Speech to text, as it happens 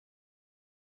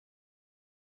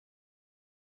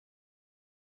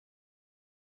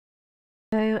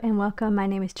Hello and welcome. My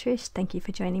name is Trish. Thank you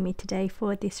for joining me today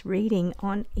for this reading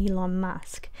on Elon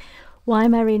Musk. Why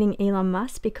am I reading Elon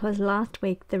Musk? Because last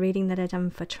week the reading that I done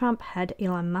for Trump had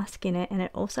Elon Musk in it, and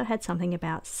it also had something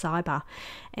about cyber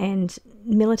and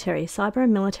military. Cyber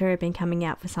and military have been coming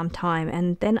out for some time,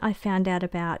 and then I found out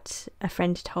about, a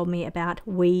friend told me about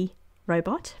We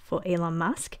Robot for Elon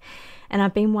Musk, and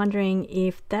I've been wondering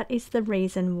if that is the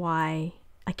reason why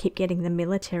I keep getting the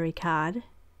military card.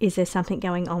 Is there something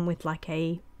going on with like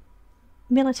a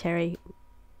military,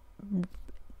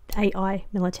 AI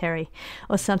military,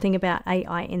 or something about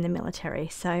AI in the military?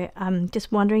 So I'm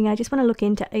just wondering, I just want to look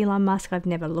into Elon Musk. I've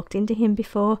never looked into him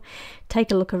before. Take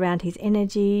a look around his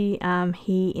energy.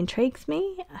 He intrigues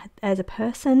me as a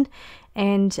person,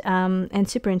 and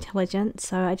super intelligent.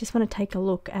 So I just want to take a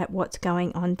look at what's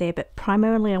going on there. But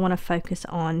primarily I want to focus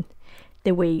on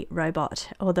the We Robot,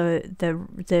 or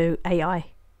the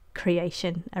AI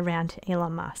creation around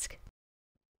Elon Musk.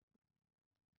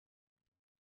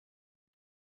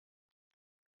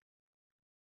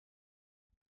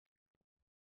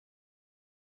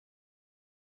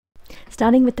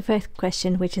 Starting with the first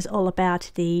question, which is all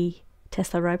about the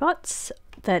Tesla robots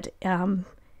that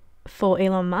for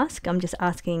Elon Musk. I'm just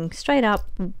asking straight up,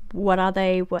 what are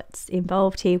they? What's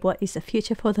involved here? What is the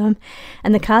future for them?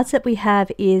 And the cards that we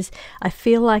have is, I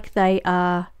feel like they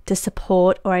are to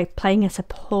support, or are playing a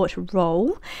support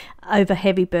role over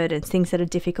heavy burdens, things that are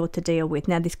difficult to deal with.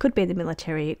 Now, this could be the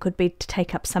military. It could be to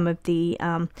take up some of the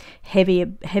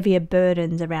heavier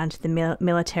burdens around the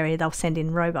military. They'll send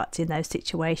in robots in those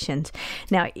situations.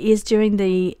 Now, it is during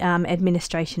the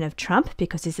administration of Trump,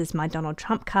 because this is my Donald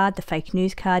Trump card. The fake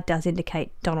news card does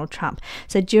indicate Donald Trump.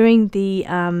 So during the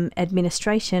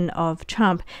administration of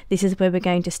Trump, this is where we're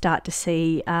going to start to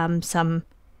see some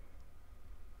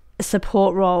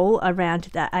support role around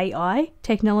the AI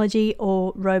technology,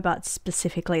 or robots,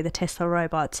 specifically the Tesla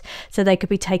robots. So they could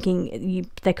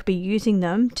be using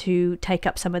them to take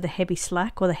up some of the heavy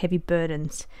slack or the heavy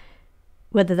burdens,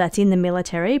 whether that's in the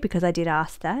military, because I did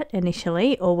ask that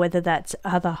initially, or whether that's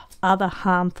other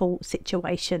harmful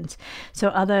situations. So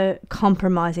other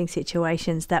compromising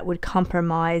situations that would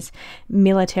compromise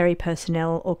military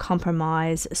personnel or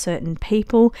compromise certain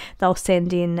people. They'll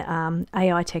send in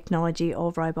AI technology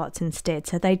or robots instead.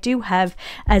 So they do have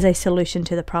as a solution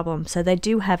to the problem. So they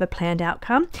do have a planned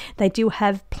outcome. They do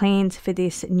have plans for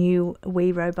this new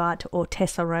We Robot or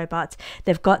Tesla robots.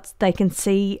 They can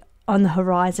see on the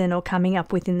horizon, or coming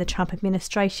up within the Trump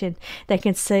administration, they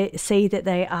can see that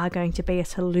they are going to be a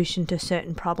solution to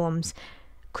certain problems.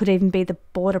 Could even be the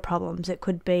border problems. It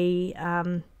could be,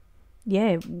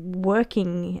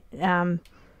 working,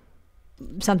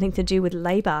 something to do with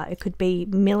labor. It could be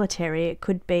military. It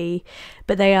could be,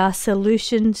 but they are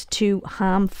solutions to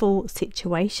harmful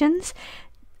situations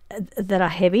that are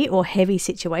heavy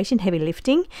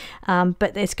lifting,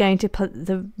 but it's going to put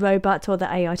the robots, or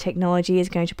the AI technology is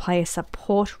going to play a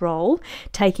support role,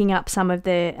 taking up some of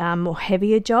the more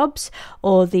heavier jobs,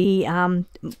 or the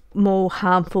more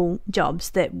harmful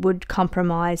jobs that would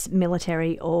compromise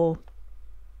military or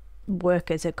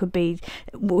workers. It could be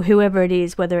whoever it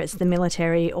is, whether it's the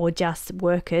military or just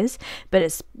workers, but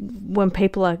it's when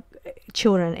people are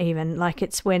children, even, like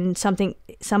it's when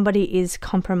somebody is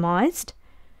compromised.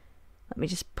 Let me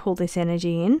just pull this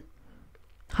energy in.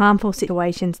 Harmful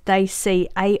situations, they see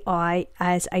AI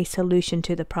as a solution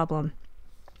to the problem.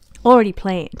 Already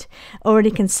planned,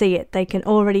 already can see it. They can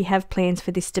already have plans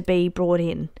for this to be brought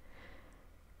in.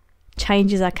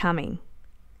 Changes are coming.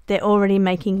 They're already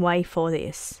making way for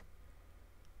this.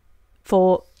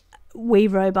 For We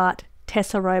Robot,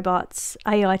 Tesla robots,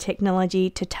 AI technology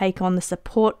to take on the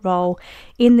support role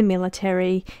in the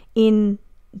military, in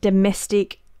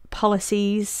domestic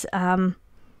policies, and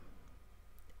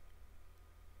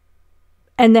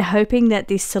they're hoping that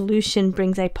this solution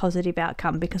brings a positive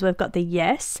outcome, because we've got the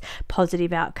yes,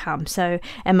 positive outcome. So,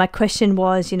 and my question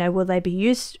was, will they be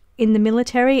used in the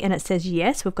military? And it says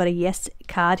yes. We've got a yes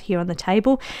card here on the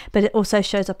table, but it also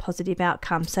shows a positive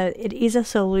outcome. So it is a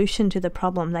solution to the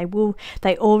problem.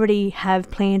 They already have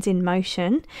plans in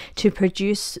motion to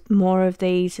produce more of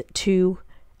these, to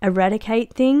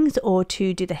eradicate things, or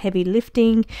to do the heavy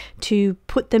lifting, to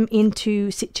put them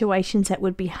into situations that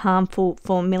would be harmful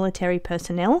for military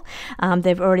personnel.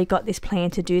 They've already got this plan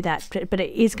to do that, but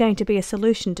it is going to be a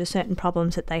solution to certain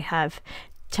problems that they have.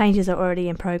 Changes are already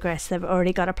in progress. They've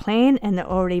already got a plan, and they're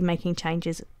already making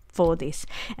changes for this,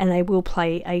 and they will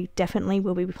definitely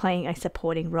will be playing a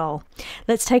supporting role.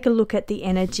 Let's take a look at the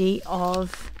energy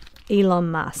of Elon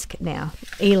Musk now.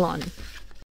 Elon.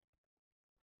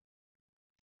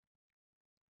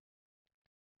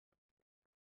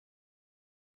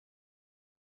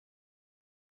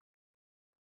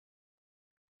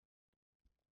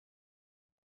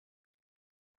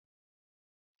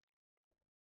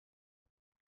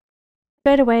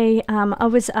 Straight away, I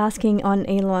was asking on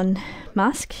Elon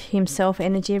Musk himself,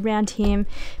 energy around him,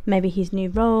 maybe his new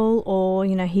role, or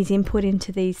his input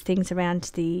into these things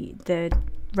around the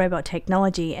robot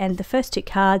technology. And the first two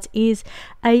cards is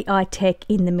AI tech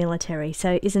in the military.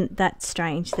 So isn't that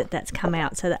strange that that's come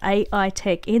out? So the AI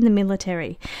tech in the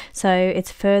military. So it's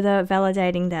further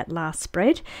validating that last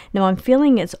spread. Now I'm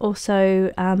feeling it's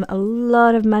also a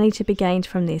lot of money to be gained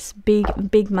from this.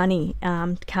 Big money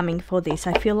coming for this.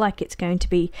 I feel like it's going to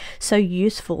be so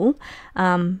useful.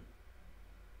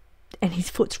 And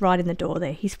his foot's right in the door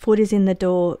there. His foot is in the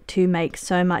door to make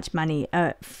so much money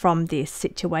from this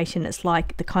situation. It's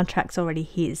like the contract's already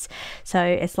his. So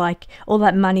it's like all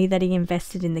that money that he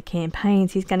invested in the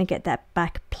campaigns, he's going to get that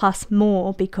back plus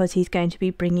more, because he's going to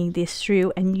be bringing this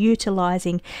through and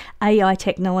utilizing AI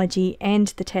technology and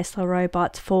the Tesla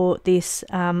robots for this,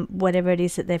 whatever it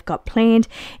is that they've got planned.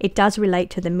 It does relate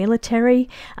to the military,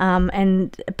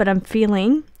 but I'm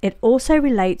feeling it also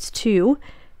relates to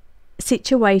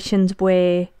situations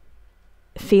where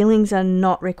feelings are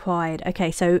not required.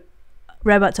 Okay, so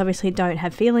robots obviously don't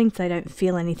have feelings. They don't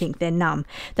feel anything. They're numb.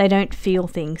 They don't feel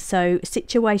things. So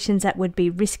situations that would be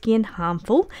risky and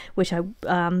harmful, which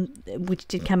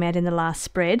did come out in the last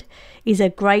spread, is a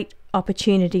great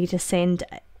opportunity to send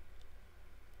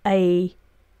a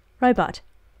robot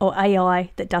or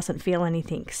AI that doesn't feel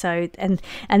anything. So, and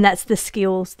that's the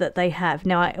skills that they have.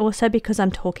 Now, I also, because I'm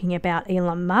talking about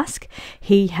Elon Musk,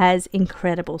 he has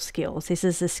incredible skills. This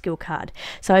is a skill card.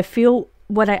 So I feel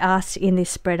what I asked in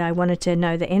this spread, I wanted to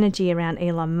know the energy around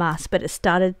Elon Musk, but it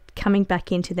started coming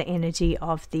back into the energy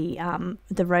of the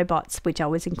robots, which I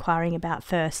was inquiring about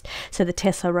first. So the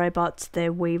Tesla robots,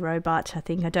 the Wii robot, I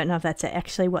don't know if that's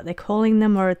actually what they're calling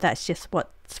them, or if that's just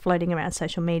what's floating around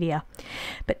social media.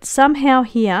 But somehow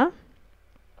here,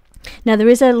 now there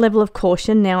is a level of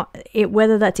caution. Now,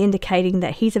 whether that's indicating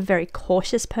that he's a very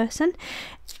cautious person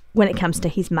when it comes to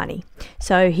his money.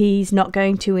 So he's not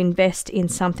going to invest in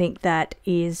something that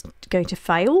is going to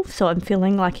fail. So I'm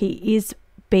feeling like he is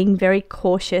being very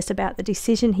cautious about the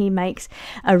decision he makes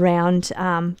around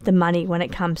the money when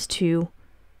it comes to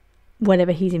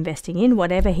whatever he's investing in,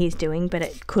 whatever he's doing, but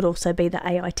it could also be the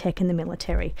AI tech in the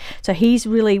military. So he's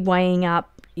really weighing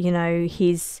up,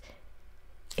 his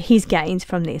gains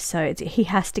from this. So he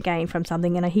has to gain from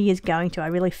something, and he is going to. I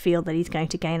really feel that he's going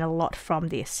to gain a lot from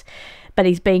this, but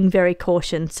he's being very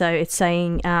cautious. So it's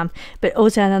saying, but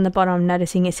also on the bottom, I'm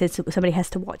noticing it says somebody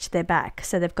has to watch their back.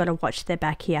 So they've got to watch their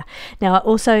back here. Now,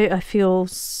 I feel,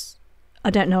 I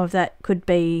don't know if that could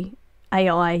be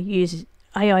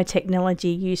AI technology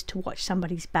used to watch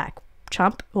somebody's back.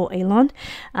 Trump or Elon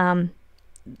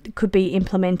could be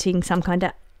implementing some kind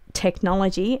of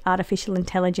technology, artificial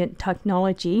intelligent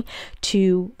technology,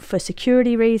 for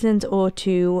security reasons, or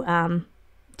to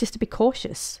just to be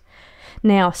cautious.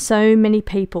 Now, so many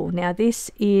people. Now, this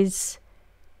is,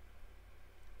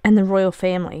 and the royal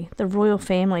family. The royal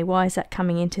family, why is that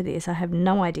coming into this? I have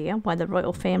no idea why the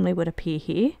royal family would appear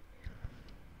here.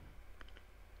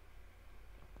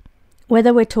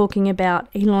 Whether we're talking about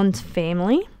Elon's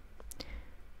family,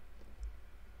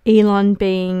 Elon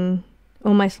being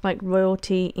almost like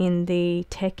royalty in the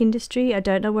tech industry. I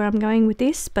don't know where I'm going with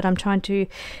this, but I'm trying to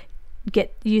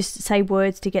say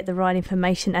words to get the right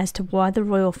information as to why the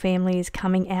royal family is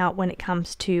coming out when it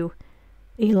comes to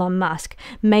Elon Musk.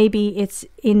 Maybe it's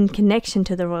in connection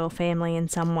to the royal family in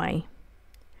some way.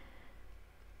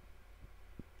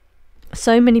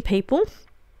 So many people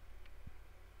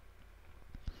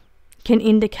can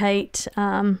indicate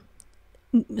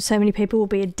so many people will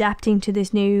be adapting to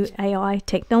this new AI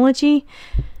technology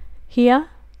here.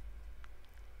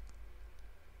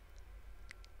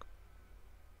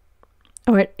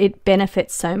 Or it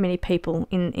benefits so many people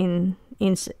in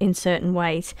certain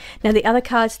ways. Now, the other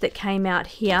cards that came out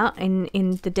here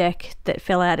in the deck that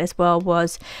fell out as well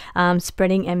was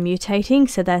spreading and mutating.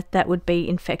 So that would be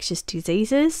infectious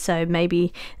diseases. So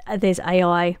maybe there's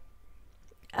AI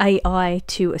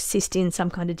to assist in some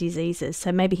kind of diseases.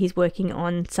 So maybe he's working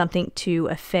on something to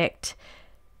affect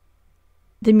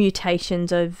the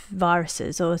mutations of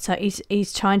viruses, or so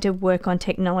he's trying to work on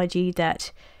technology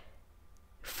that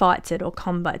fights it or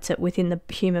combats it within the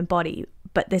human body.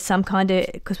 But there's some kind of,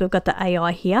 because we've got the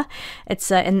AI here,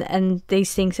 it's and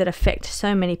these things that affect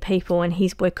so many people, and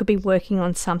could be working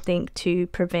on something to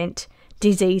prevent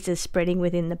diseases spreading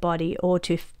within the body, or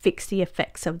to fix the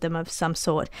effects of them of some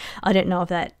sort. I don't know if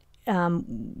that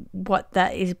what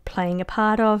that is playing a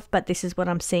part of, but this is what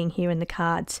I'm seeing here in the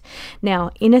cards.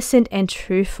 Now, innocent and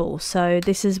truthful. So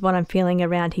this is what I'm feeling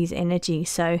around his energy.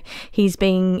 So he's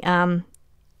being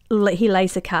he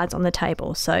lays the cards on the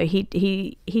table. So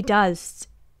he does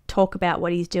talk about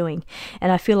what he's doing.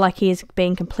 And I feel like he is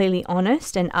being completely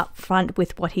honest and upfront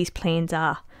with what his plans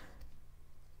are.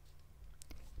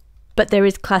 But there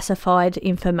is classified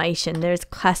information. There is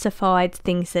classified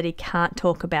things that he can't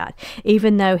talk about.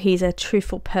 Even though he's a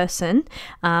truthful person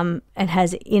and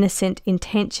has innocent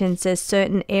intentions, there's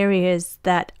certain areas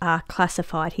that are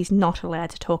classified he's not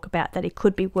allowed to talk about that he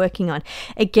could be working on.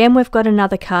 Again, we've got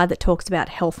another card that talks about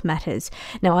health matters.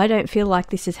 Now, I don't feel like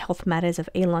this is health matters of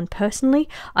Elon personally.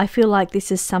 I feel like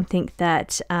this is something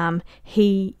that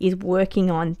he is working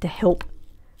on to help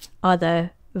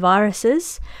either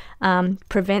viruses,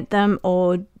 prevent them,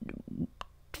 or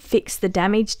fix the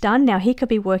damage done. Now, he could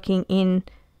be working in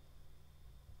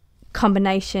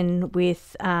combination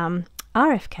with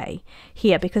RFK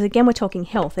here, because again, we're talking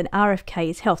health, and RFK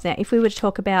is health. Now, if we were to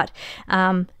talk about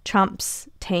Trump's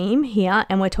team here,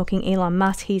 and we're talking Elon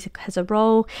Musk, he has a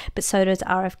role, but so does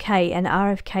RFK, and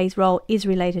RFK's role is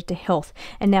related to health,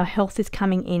 and now health is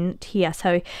coming in here.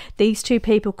 So these two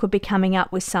people could be coming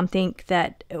up with something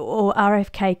that, or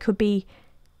RFK could be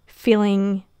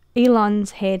filling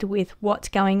Elon's head with what's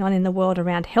going on in the world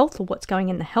around health, or what's going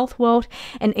in the health world,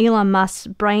 and Elon Musk's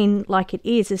brain, like it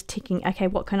is ticking, okay,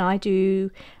 what can I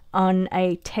do on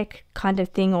a tech kind of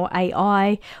thing, or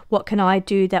AI, what can I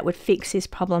do that would fix this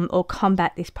problem or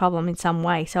combat this problem in some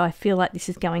way? So I feel like this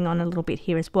is going on a little bit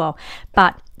here as well.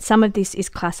 But some of this is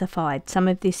classified. Some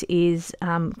of this is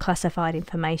classified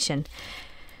information.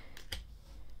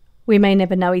 We may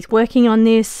never know he's working on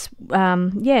this.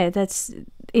 Yeah, that's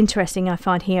interesting, I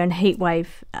find here. And heat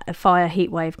wave, a fire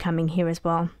heat wave coming here as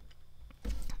well.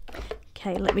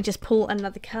 Okay, let me just pull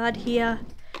another card here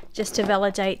just to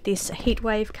validate this heat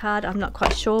wave card. I'm not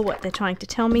quite sure what they're trying to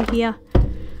tell me here.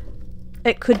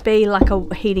 It could be like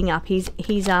a heating up. He's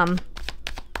oh,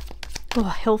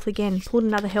 health again. Pulled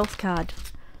another health card.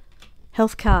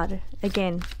 Health card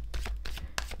again.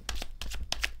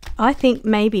 I think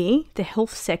maybe the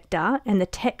health sector and the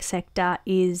tech sector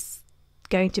is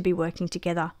going to be working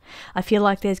together. I feel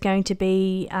like there's going to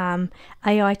be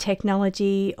AI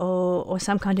technology or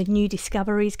some kind of new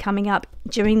discoveries coming up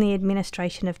during the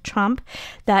administration of Trump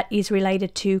that is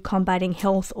related to combating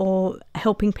health or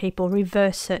helping people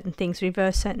reverse certain things,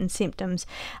 reverse certain symptoms.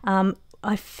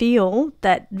 I feel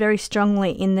that very strongly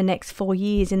in the next 4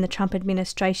 years in the Trump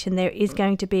administration, there is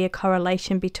going to be a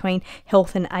correlation between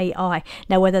health and AI.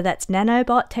 Now, whether that's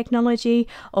nanobot technology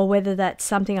or whether that's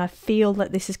something, I feel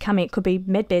that this is coming. It could be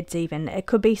medbeds even. It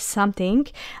could be something.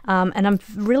 And I'm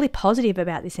really positive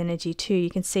about this energy too. You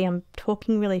can see I'm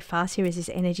talking really fast here as this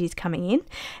energy is coming in.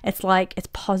 It's like it's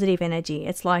positive energy.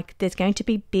 It's like there's going to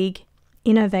be big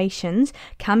innovations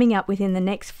coming up within the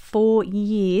next 4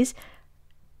 years,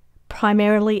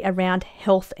 primarily around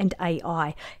health and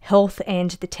AI, health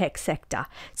and the tech sector.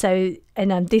 So,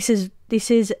 and this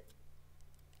is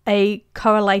a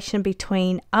correlation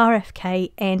between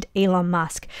RFK and Elon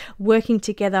Musk working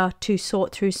together to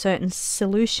sort through certain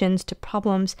solutions to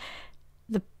problems.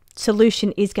 The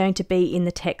solution is going to be in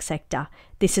the tech sector.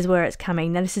 This is where it's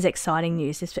coming. Now, this is exciting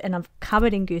news, and I'm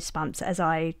covered in goosebumps as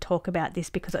I talk about this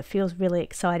because it feels really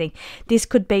exciting. This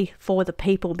could be for the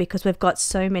people because we've got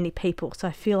so many people. So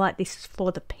I feel like this is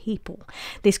for the people.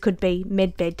 This could be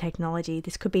medbed technology.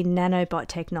 This could be nanobot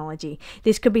technology.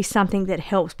 This could be something that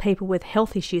helps people with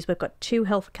health issues. We've got 2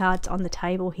 health cards on the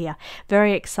table here.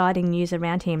 Very exciting news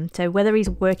around him. So whether he's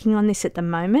working on this at the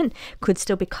moment could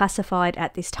still be classified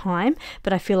at this time,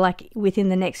 but I feel like within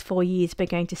the next 4 years, we're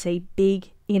going to see big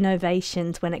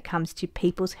innovations when it comes to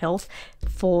people's health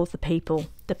for the people.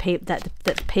 That's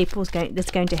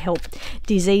going to help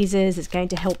diseases. It's going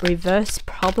to help reverse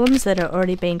problems that are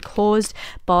already being caused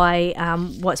by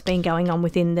what's been going on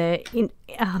within the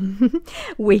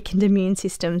weakened immune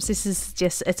systems. This is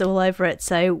just, it's all over it.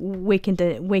 So weakened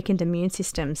immune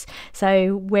systems.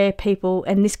 So where people,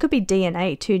 and this could be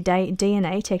DNA too,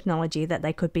 DNA technology that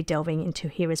they could be delving into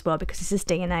here as well, because this is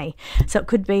DNA. So it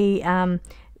could be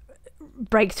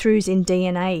breakthroughs in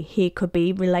DNA here could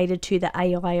be related to the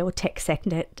AI or tech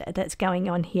sector that's going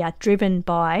on here, driven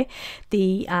by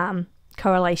the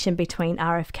correlation between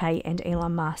RFK and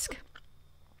Elon Musk.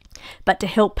 But to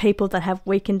help people that have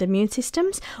weakened immune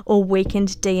systems or weakened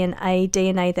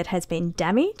DNA that has been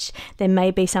damaged, there may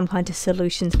be some kind of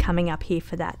solutions coming up here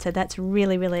for that. So that's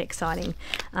really, really exciting.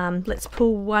 Let's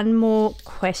pull one more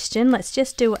question. Let's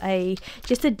just do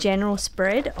just a general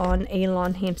spread on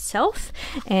Elon himself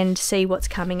and see what's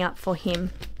coming up for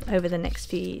him over the next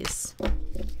few years.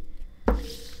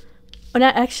 Well, no,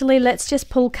 actually, let's just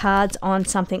pull cards on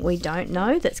something we don't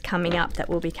know that's coming up, that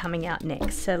will be coming out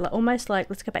next. So almost like,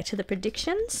 let's go back to the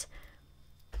predictions.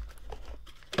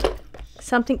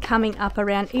 Something coming up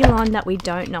around Elon that we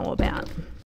don't know about.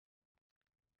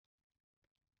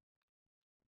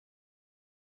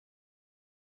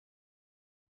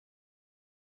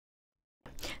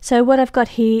 So what I've got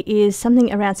here is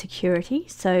something around security.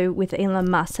 So with Elon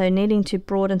Musk, so needing to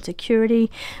broaden security,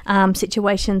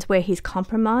 situations where he's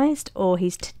compromised or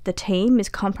the team is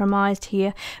compromised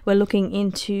here. We're looking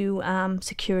into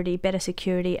security, better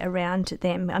security around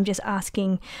them. I'm just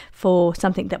asking for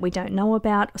something that we don't know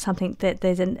about, or something that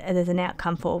there's an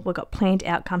outcome for. We've got planned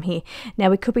outcome here. Now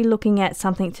we could be looking at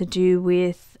something to do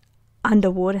with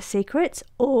underwater secrets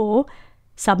or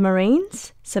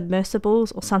submarines,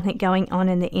 submersibles, or something going on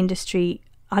in the industry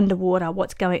underwater.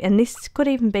 What's going, and this could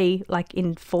even be like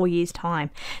in 4 years'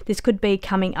 time. This could be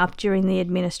coming up during the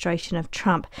administration of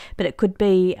Trump, but it could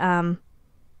be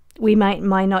we might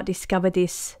not discover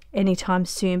this anytime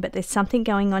soon. But there's something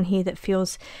going on here that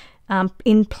feels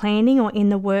in planning or in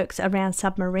the works around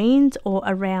submarines or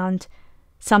around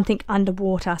something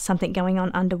underwater, something going on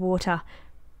underwater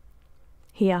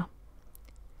here.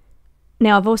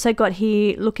 Now, I've also got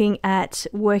here looking at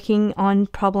working on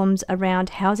problems around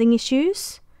housing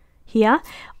issues here,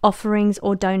 offerings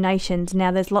or donations. Now,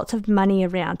 there's lots of money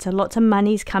around, so lots of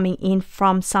money's coming in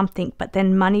from something, but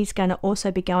then money's going to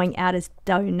also be going out as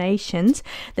donations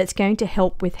that's going to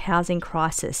help with housing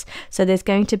crisis. So there's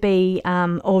going to be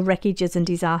all wreckages and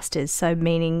disasters, so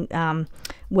meaning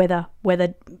weather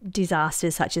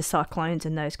disasters such as cyclones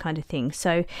and those kind of things.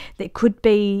 So there could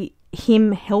be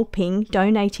him helping,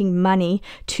 donating money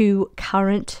to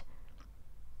current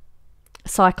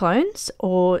cyclones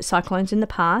or cyclones in the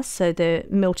past, so the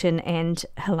Milton and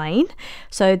Helene.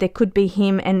 So there could be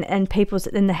him and people's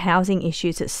in the housing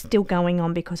issues that's still going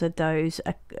on because of those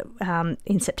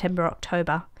in September,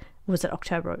 October. Was it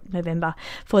October or November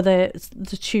for the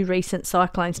two recent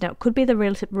cyclones? Now it could be the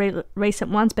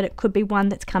recent ones, but it could be one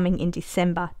that's coming in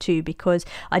December too, because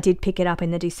I did pick it up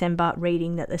in the December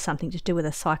reading that there's something to do with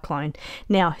a cyclone.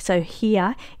 Now, so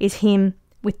here is him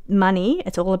with money.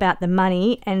 It's all about the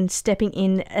money and stepping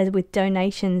in with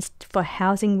donations for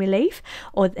housing relief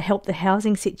or help the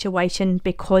housing situation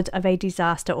because of a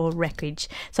disaster or wreckage.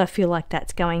 So I feel like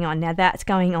that's going on. Now that's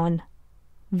going on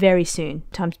very soon,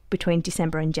 times between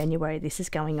December and January. This is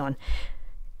going on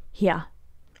here.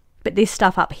 But this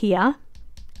stuff up here,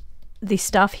 this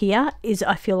stuff here is,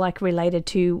 I feel like, related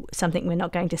to something we're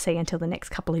not going to see until the next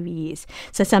couple of years.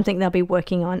 So something they'll be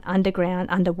working on underground,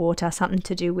 underwater, something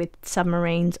to do with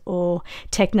submarines or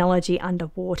technology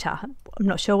underwater. I'm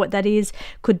not sure what that is.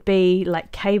 Could be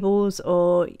like cables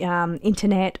or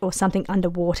internet or something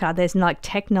underwater. There's like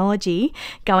technology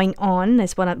going on.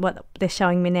 There's what they're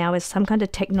showing me now is some kind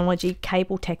of technology,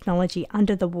 cable technology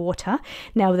under the water.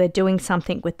 Now they're doing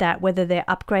something with that, whether they're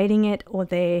upgrading it or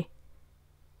they're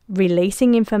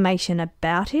releasing information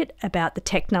about it, about the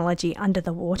technology under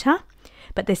the water.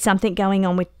 But there's something going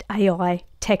on with AI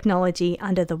technology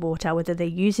under the water, whether they're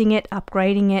using it,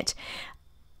 upgrading it,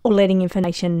 or letting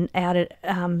information out,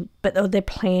 but they're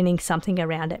planning something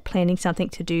around it, planning something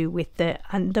to do with the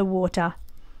underwater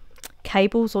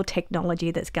cables or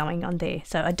technology that's going on there.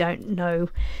 So I don't know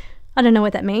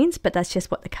what that means, but that's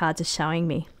just what the cards are showing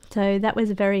me. So that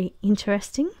was very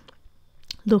interesting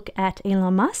look at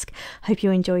Elon Musk. Hope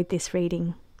you enjoyed this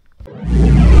reading.